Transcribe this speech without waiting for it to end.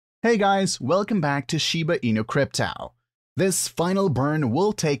Hey guys, welcome back to Shiba Inu Crypto. This final burn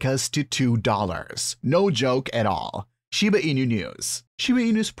will take us to $2. No joke at all. Shiba Inu news. Shiba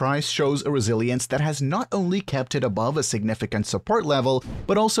Inu's price shows a resilience that has not only kept it above a significant support level,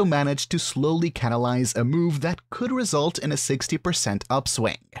 but also managed to slowly catalyze a move that could result in a 60%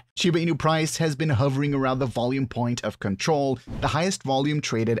 upswing. Shiba Inu price has been hovering around the volume point of control, the highest volume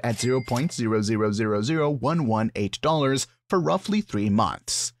traded at $0.0000118 for roughly 3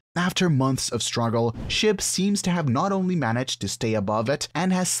 months. After months of struggle, Shib seems to have not only managed to stay above it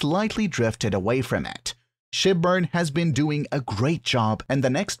and has slightly drifted away from it. Shib burn has been doing a great job, and the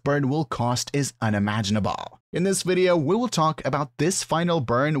next burn will cost is unimaginable. In this video, we will talk about this final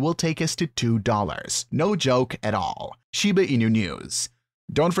burn will take us to $2. No joke at all. Shiba Inu news.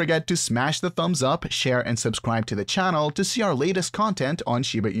 Don't forget to smash the thumbs up, share, and subscribe to the channel to see our latest content on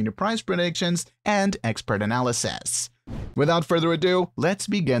Shiba Inu price predictions and expert analysis. Without further ado, let's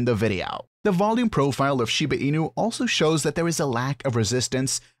begin the video. The volume profile of Shiba Inu also shows that there is a lack of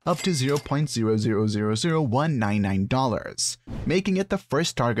resistance up to $0.0000199, making it the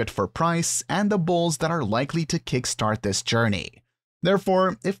first target for price and the bulls that are likely to kickstart this journey.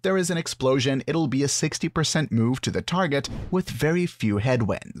 Therefore, if there is an explosion, it'll be a 60% move to the target with very few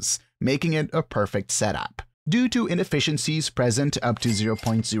headwinds, making it a perfect setup. Due to inefficiencies present up to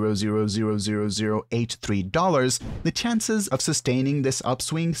 $0.0000083, the chances of sustaining this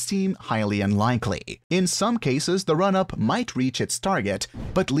upswing seem highly unlikely. In some cases, the run-up might reach its target,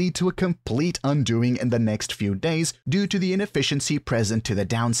 but lead to a complete undoing in the next few days due to the inefficiency present to the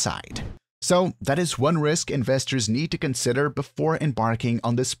downside. So, that is one risk investors need to consider before embarking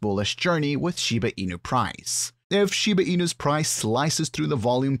on this bullish journey with Shiba Inu price. If Shiba Inu's price slices through the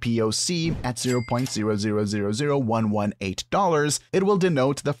volume POC at $0.0000118, it will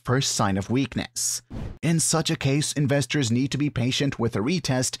denote the first sign of weakness. In such a case, investors need to be patient with a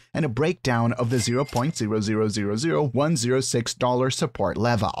retest and a breakdown of the $0.0000106 support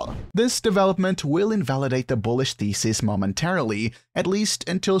level. This development will invalidate the bullish thesis momentarily, at least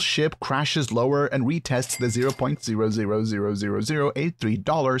until Shib crashes lower and retests the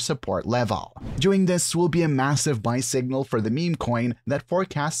 $0.0000083 support level. Doing this will be a massive buy signal for the meme coin that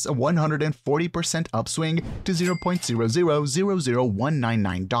forecasts a 140% upswing to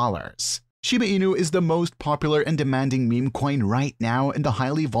 $0.0000199. Shiba Inu is the most popular and demanding meme coin right now in the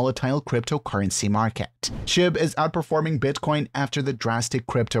highly volatile cryptocurrency market. Shib is outperforming Bitcoin after the drastic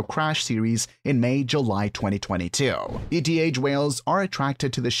crypto crash series in May-July 2022. ETH whales are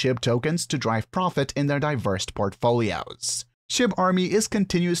attracted to the Shib tokens to drive profit in their diverse portfolios. Shib Army is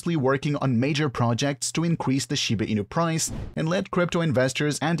continuously working on major projects to increase the Shiba Inu price and let crypto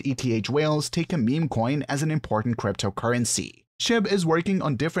investors and ETH whales take a meme coin as an important cryptocurrency. Shib is working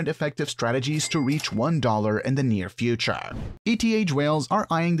on different effective strategies to reach $1 in the near future. ETH whales are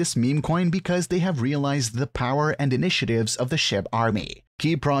eyeing this meme coin because they have realized the power and initiatives of the Shib Army.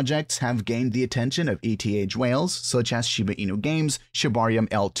 Key projects have gained the attention of ETH whales such as Shiba Inu Games, Shibarium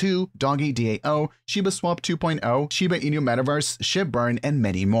L2, Doggy DAO, SHIBASWAP 2.0, Shiba Inu Metaverse, Shib Burn, and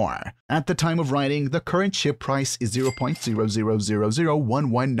many more. At the time of writing, the current Shib price is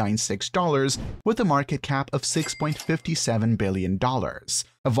 $0.0001196 with a market cap of $6.57 billion,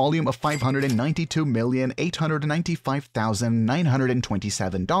 a volume of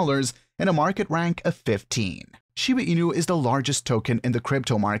 $592,895,927, and a market rank of 15. Shiba Inu is the largest token in the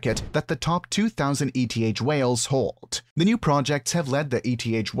crypto market that the top 2,000 ETH whales hold. The new projects have led the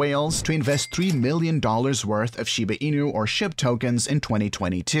ETH whales to invest $3 million worth of Shiba Inu or Shib tokens in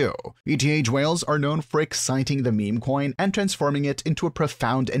 2022. ETH whales are known for exciting the meme coin and transforming it into a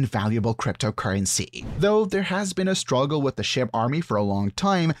profound and valuable cryptocurrency. Though there has been a struggle with the Shib Army for a long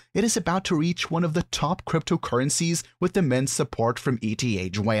time, it is about to reach one of the top cryptocurrencies with immense support from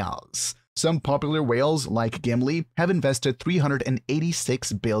ETH whales. Some popular whales like Gimli have invested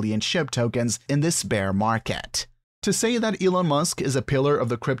 386 billion Shib tokens in this bear market. To say that Elon Musk is a pillar of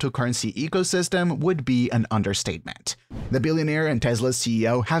the cryptocurrency ecosystem would be an understatement. The billionaire and Tesla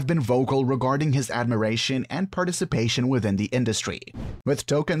CEO have been vocal regarding his admiration and participation within the industry, with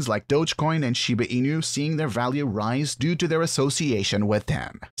tokens like Dogecoin and Shiba Inu seeing their value rise due to their association with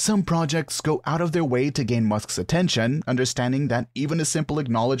him. Some projects go out of their way to gain Musk's attention, understanding that even a simple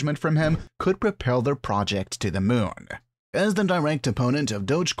acknowledgement from him could propel their project to the moon. As the direct opponent of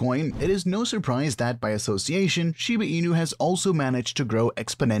Dogecoin, it is no surprise that by association, Shiba Inu has also managed to grow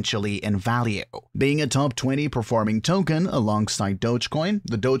exponentially in value. Being a top 20 performing token alongside Dogecoin,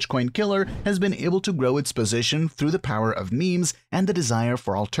 the Dogecoin killer has been able to grow its position through the power of memes and the desire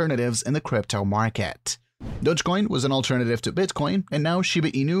for alternatives in the crypto market. Dogecoin was an alternative to Bitcoin, and now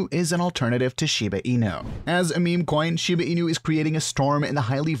Shiba Inu is an alternative to Shiba Inu. As a meme coin, Shiba Inu is creating a storm in the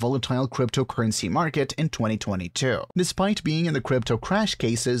highly volatile cryptocurrency market in 2022. Despite being in the crypto crash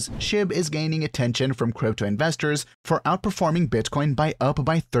cases, Shib is gaining attention from crypto investors for outperforming Bitcoin by up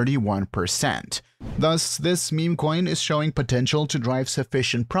by 31%. Thus, this meme coin is showing potential to drive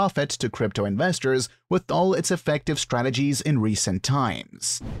sufficient profit to crypto investors with all its effective strategies in recent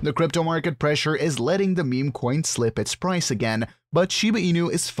times. The crypto market pressure is letting the meme coin slip its price again, but Shiba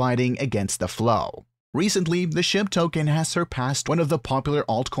Inu is fighting against the flow. Recently, the Shib token has surpassed one of the popular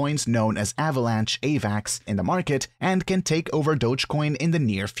altcoins known as Avalanche AVAX in the market and can take over Dogecoin in the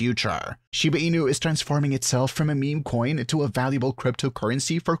near future. Shiba Inu is transforming itself from a meme coin to a valuable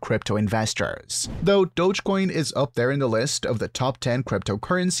cryptocurrency for crypto investors. Though Dogecoin is up there in the list of the top 10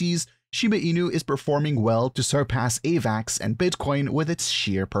 cryptocurrencies, Shiba Inu is performing well to surpass AVAX and Bitcoin with its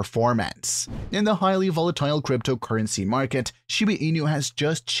sheer performance. In the highly volatile cryptocurrency market, Shiba Inu has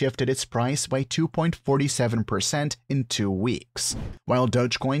just shifted its price by 2.47% in 2 weeks, while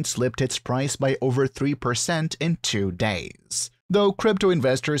Dogecoin slipped its price by over 3% in 2 days. Though crypto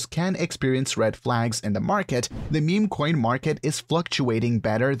investors can experience red flags in the market, the meme coin market is fluctuating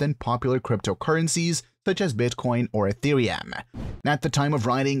better than popular cryptocurrencies such as Bitcoin or Ethereum. At the time of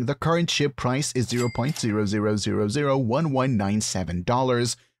writing, the current SHIB price is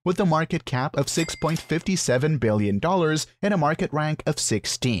 $0.00001197, with a market cap of $6.57 billion and a market rank of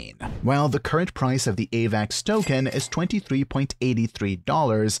 16, while the current price of the AVAX token is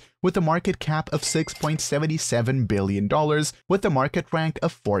 $23.83, with a market cap of $6.77 billion with a market rank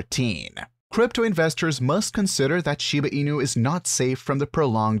of 14. Crypto investors must consider that Shiba Inu is not safe from the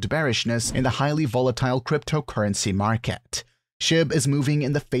prolonged bearishness in the highly volatile cryptocurrency market. Shib is moving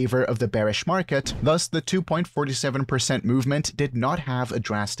in the favor of the bearish market, thus the 2.47% movement did not have a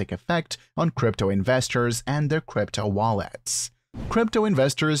drastic effect on crypto investors and their crypto wallets. Crypto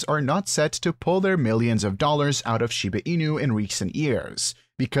investors are not set to pull their millions of dollars out of Shiba Inu in recent years,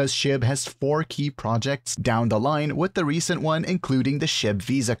 because Shib has 4 key projects down the line, with the recent one including the Shib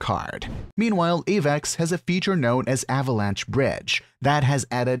Visa card. Meanwhile, AVAX has a feature known as Avalanche Bridge that has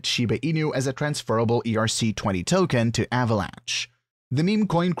added Shiba Inu as a transferable ERC20 token to Avalanche. The meme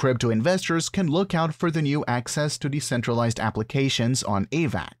coin crypto investors can look out for the new access to decentralized applications on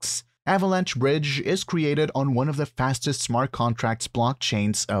AVAX. Avalanche Bridge is created on one of the fastest smart contracts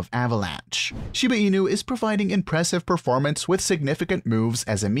blockchains of Avalanche. Shiba Inu is providing impressive performance with significant moves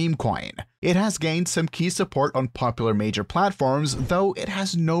as a meme coin. It has gained some key support on popular major platforms, though it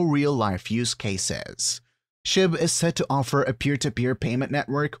has no real-life use cases. Shib is set to offer a peer-to-peer payment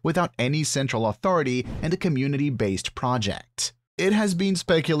network without any central authority and a community-based project. It has been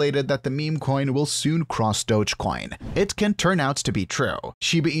speculated that the meme coin will soon cross Dogecoin. It can turn out to be true.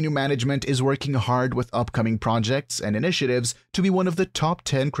 Shiba Inu management is working hard with upcoming projects and initiatives to be one of the top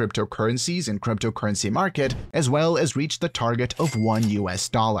 10 cryptocurrencies in cryptocurrency market, as well as reach the target of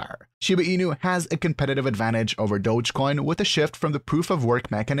 $1. Shiba Inu has a competitive advantage over Dogecoin with a shift from the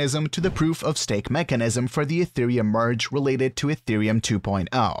proof-of-work mechanism to the proof-of-stake mechanism for the Ethereum merge related to Ethereum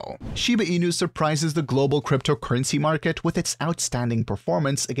 2.0. Shiba Inu surprises the global cryptocurrency market with its outstanding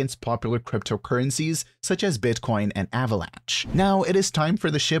performance against popular cryptocurrencies such as Bitcoin and Avalanche. Now it is time for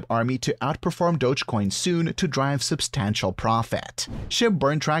the Shib army to outperform Dogecoin soon to drive substantial profit. Shib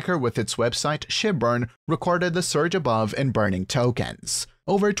Burn Tracker with its website ShibBurn recorded the surge above in burning tokens.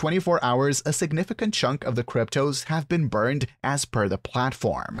 Over 24 hours, a significant chunk of the cryptos have been burned as per the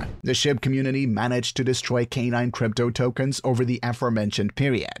platform. The Shib community managed to destroy K9 crypto tokens over the aforementioned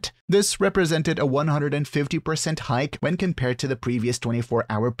period. This represented a 150% hike when compared to the previous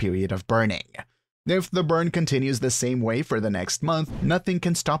 24-hour period of burning. If the burn continues the same way for the next month, nothing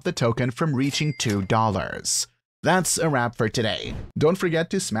can stop the token from reaching $2. That's a wrap for today. Don't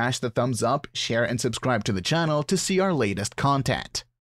forget to smash the thumbs up, share, and subscribe to the channel to see our latest content.